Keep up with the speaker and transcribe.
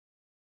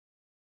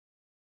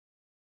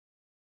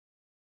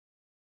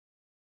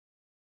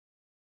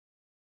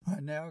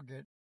now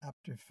get up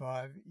to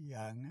 5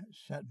 young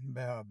Satin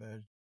Bower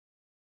Birds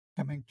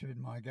coming to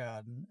my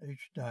garden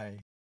each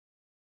day,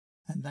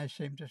 and they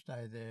seem to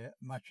stay there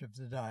much of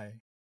the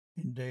day.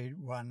 Indeed,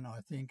 one, I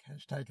think,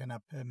 has taken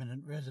up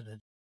permanent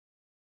residence.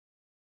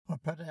 I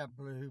put out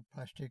blue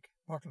plastic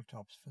bottle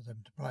tops for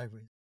them to play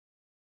with.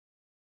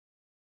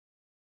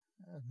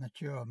 A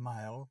mature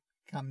male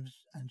comes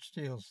and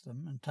steals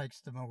them and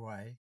takes them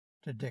away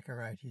to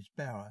decorate his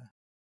bower.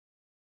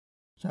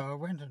 So I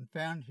went and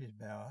found his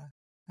bower,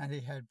 and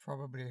he had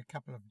probably a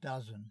couple of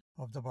dozen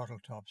of the bottle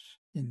tops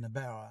in the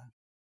bower.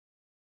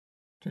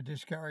 To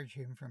discourage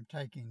him from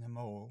taking them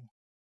all,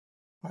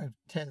 I've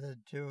tethered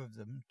 2 of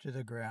them to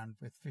the ground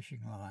with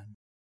fishing line,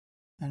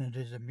 and it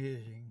is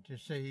amusing to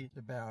see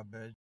the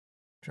bowerbirds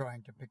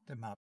trying to pick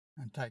them up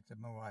and take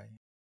them away.